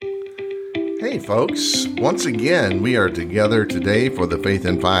Hey folks, once again, we are together today for the Faith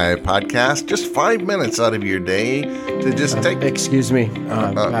in 5 podcast. Just 5 minutes out of your day to just take... Excuse me,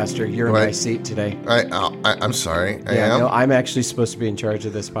 Pastor, you're in my seat today. I'm sorry, I Yeah, am? no, I'm actually supposed to be in charge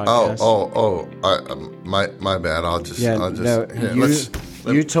of this podcast. My bad, I'll just... Yeah,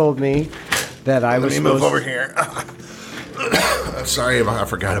 here, you told me that I was let me move supposed... over here. Sorry, I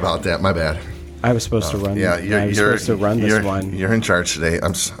forgot about that, my bad. I was supposed to run. Yeah, you're supposed to run this one. You're in charge today.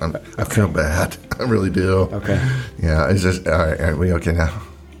 I feel bad. I really do. Okay. Yeah, it's just... All right, are we okay now?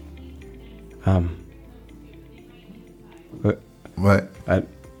 What?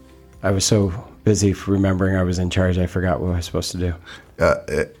 I was so busy remembering I was in charge, I forgot what I was supposed to do.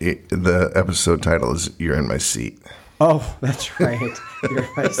 The episode title is "You're in My Seat." Oh, that's right. You're in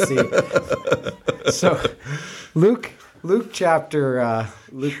my seat. So, Luke chapter...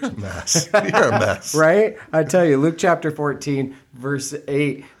 You're a mess. Right? I tell you, Luke chapter 14, verse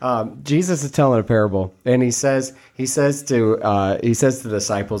 8, Jesus is telling a parable, and he says to the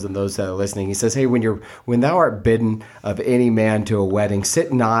disciples and those that are listening, he says, hey, when thou art bidden of any man to a wedding,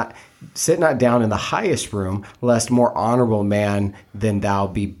 sit not down in the highest room, lest more honorable man than thou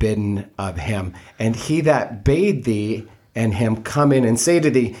be bidden of him. And he that bade thee and him come in and say to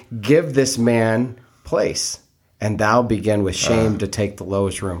thee, give this man place. And thou begin with shame to take the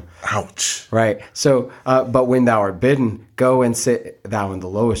lowest room. Ouch. Right. So, but when thou art bidden, go and sit thou in the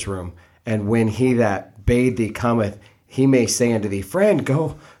lowest room. And when he that bade thee cometh, he may say unto thee, friend,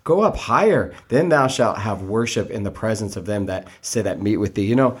 go up higher. Then thou shalt have worship in the presence of them that sit at meat with thee.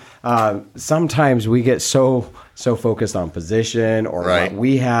 You know, sometimes we get so focused on position or what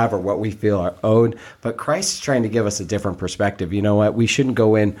we have or what we feel are owed. But Christ is trying to give us a different perspective. You know what? We shouldn't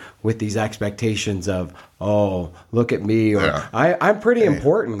go in with these expectations of, oh, look at me, or I'm pretty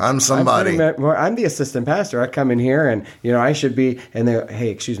important. I'm somebody. I'm the assistant pastor. I come in here and, you know, I should be, and they, hey,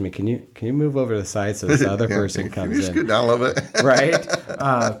 excuse me, can you move over to the side so this other person comes in? Scoot down a little bit. Right.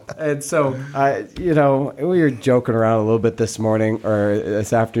 And so, you know, we were joking around a little bit this morning or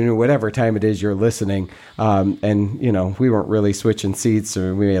this afternoon, whatever time it is you're listening. And, you know, we weren't really switching seats,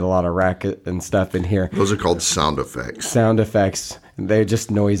 or we made a lot of racket and stuff in here. Those are called sound effects. Sound effects. They're just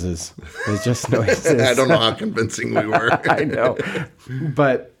noises. They're just noises. I don't know how convincing we were. I know.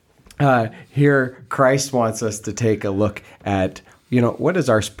 But here, Christ wants us to take a look at, you know, what is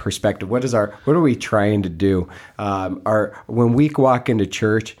our perspective? What are we trying to do? When we walk into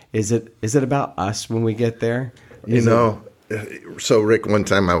church, is it about us when we get there? So Rick, one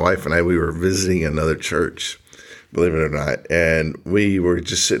time my wife and I, we were visiting another church, believe it or not, and we were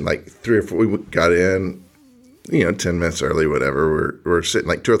just sitting like 3 or 4, we got in, 10 minutes early, whatever. We're sitting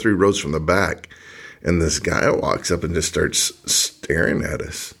like 2 or 3 rows from the back, and this guy walks up and just starts staring at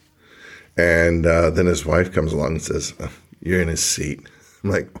us. And then his wife comes along and says, you're in his seat. I'm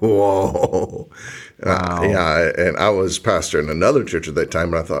like, whoa. Wow. And I was pastor in another church at that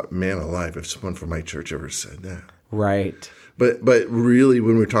time, and I thought, man alive, if someone from my church ever said that. Right. But really,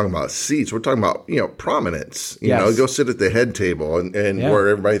 when we're talking about seats, we're talking about, prominence. You know, go sit at the head table and where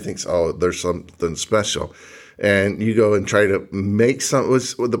everybody thinks, oh, there's something special. And you go and try to make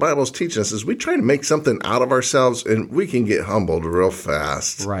what the Bible's teaching us is we try to make something out of ourselves, and we can get humbled real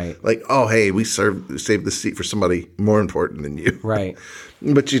fast. Right. Like, oh, hey, we saved the seat for somebody more important than you. Right.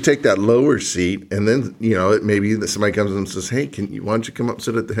 But you take that lower seat, and then, maybe somebody comes and says, hey, why don't you come up and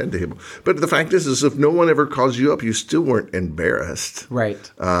sit at the head table? But the fact is if no one ever calls you up, you still weren't embarrassed by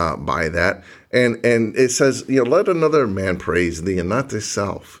that. And it says, let another man praise thee and not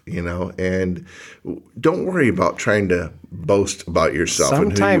thyself, and don't worry about trying to boast about yourself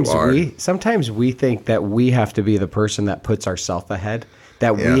and who you are. Sometimes we think that we have to be the person that puts ourselves ahead,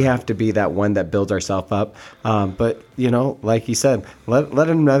 that we have to be that one that builds ourselves up. But, like you said, let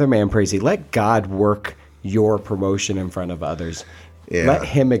another man praise thee. Let God work your promotion in front of others. Yeah. Let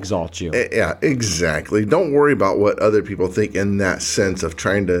him exalt you. Yeah, exactly. Don't worry about what other people think in that sense of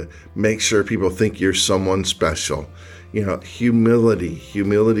trying to make sure people think you're someone special. Humility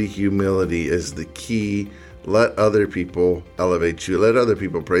is the key. Let other people elevate you. Let other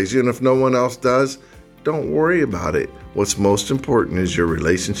people praise you. And if no one else does, don't worry about it. What's most important is your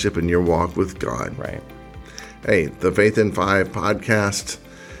relationship and your walk with God. Right. Hey, the Faith in 5 podcast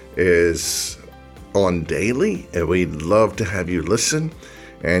is on daily, and we'd love to have you listen.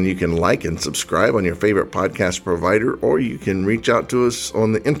 And you can like and subscribe on your favorite podcast provider, or you can reach out to us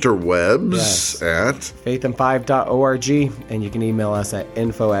on the interwebs at faithin5.org, and you can email us at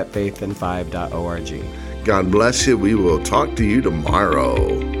info@faithin5.org. God bless you. We will talk to you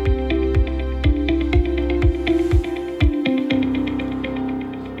tomorrow.